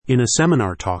In a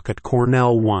seminar talk at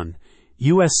Cornell 1,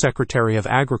 U.S. Secretary of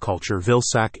Agriculture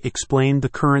Vilsack explained the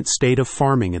current state of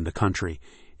farming in the country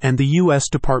and the U.S.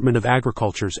 Department of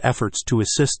Agriculture's efforts to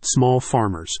assist small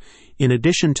farmers, in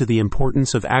addition to the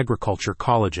importance of agriculture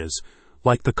colleges,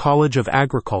 like the College of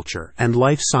Agriculture and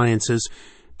Life Sciences,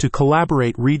 to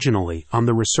collaborate regionally on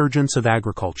the resurgence of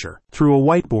agriculture. Through a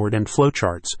whiteboard and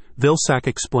flowcharts, Vilsack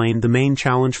explained the main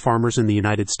challenge farmers in the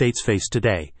United States face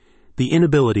today: the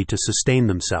inability to sustain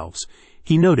themselves.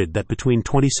 He noted that between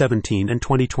 2017 and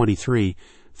 2023,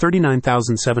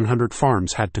 39,700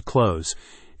 farms had to close,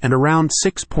 and around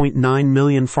 6.9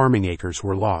 million farming acres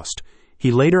were lost.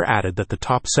 He later added that the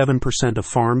top 7% of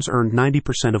farms earned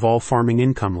 90% of all farming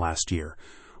income last year,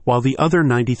 while the other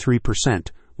 93%,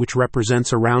 which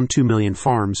represents around 2 million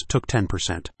farms, took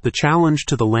 10%. The challenge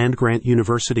to the land-grant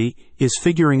university is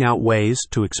figuring out ways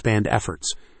to expand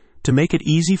efforts, to make it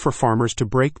easy for farmers to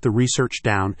break the research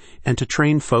down and to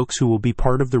train folks who will be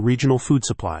part of the regional food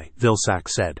supply, Vilsack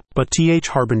said. But T.H.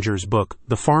 Harbinger's book,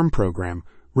 The Farm Program,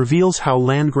 reveals how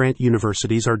land-grant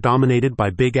universities are dominated by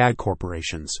big ag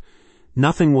corporations.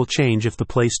 Nothing will change if the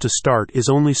place to start is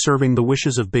only serving the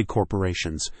wishes of big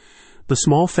corporations. The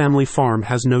small family farm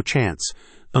has no chance.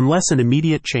 Unless an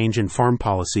immediate change in farm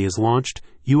policy is launched,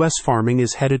 U.S. farming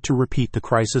is headed to repeat the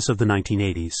crisis of the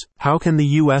 1980s. How can the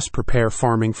U.S. prepare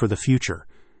farming for the future?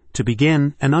 To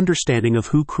begin, an understanding of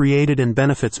who created and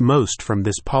benefits most from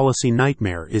this policy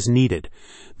nightmare is needed.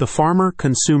 The farmer,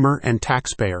 consumer, and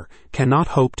taxpayer cannot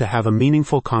hope to have a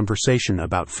meaningful conversation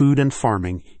about food and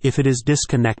farming if it is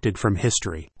disconnected from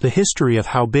history. The history of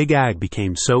how Big Ag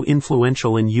became so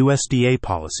influential in USDA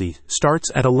policy starts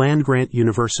at a land-grant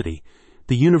university,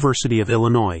 the University of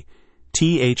Illinois.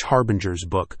 T.H. Harbinger's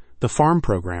book, The Farm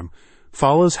Program,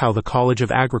 follows how the College of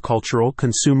Agricultural,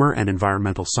 Consumer, and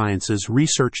Environmental Sciences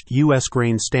researched U.S.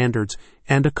 grain standards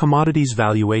and a commodities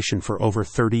valuation for over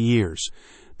 30 years.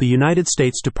 The United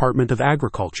States Department of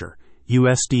Agriculture,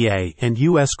 USDA, and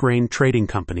U.S. grain trading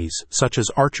companies, such as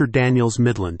Archer Daniels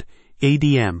Midland,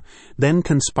 ADM, then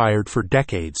conspired for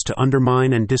decades to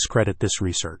undermine and discredit this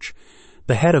research.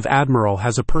 The head of Admiral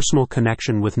has a personal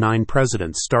connection with 9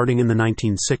 presidents starting in the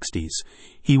 1960s.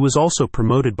 He was also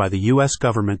promoted by the U.S.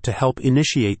 government to help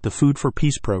initiate the Food for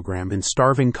Peace program in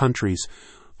starving countries,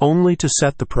 only to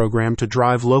set the program to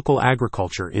drive local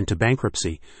agriculture into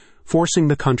bankruptcy, forcing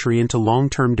the country into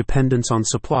long-term dependence on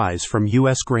supplies from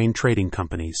U.S. grain trading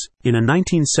companies. In a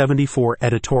 1974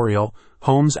 editorial,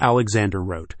 Holmes Alexander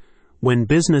wrote, "When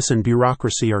business and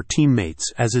bureaucracy are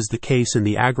teammates, as is the case in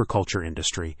the agriculture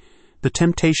industry, the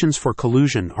temptations for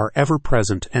collusion are ever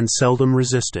present and seldom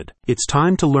resisted. It's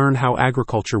time to learn how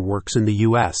agriculture works in the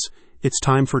U.S. It's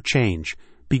time for change.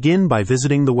 Begin by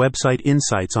visiting the website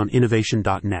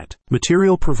insightsoninnovation.net.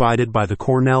 Material provided by the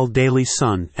Cornell Daily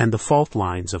Sun and the Fault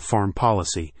Lines of Farm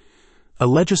Policy. A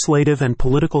Legislative and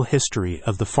Political History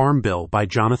of the Farm Bill by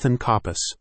Jonathan Coppice.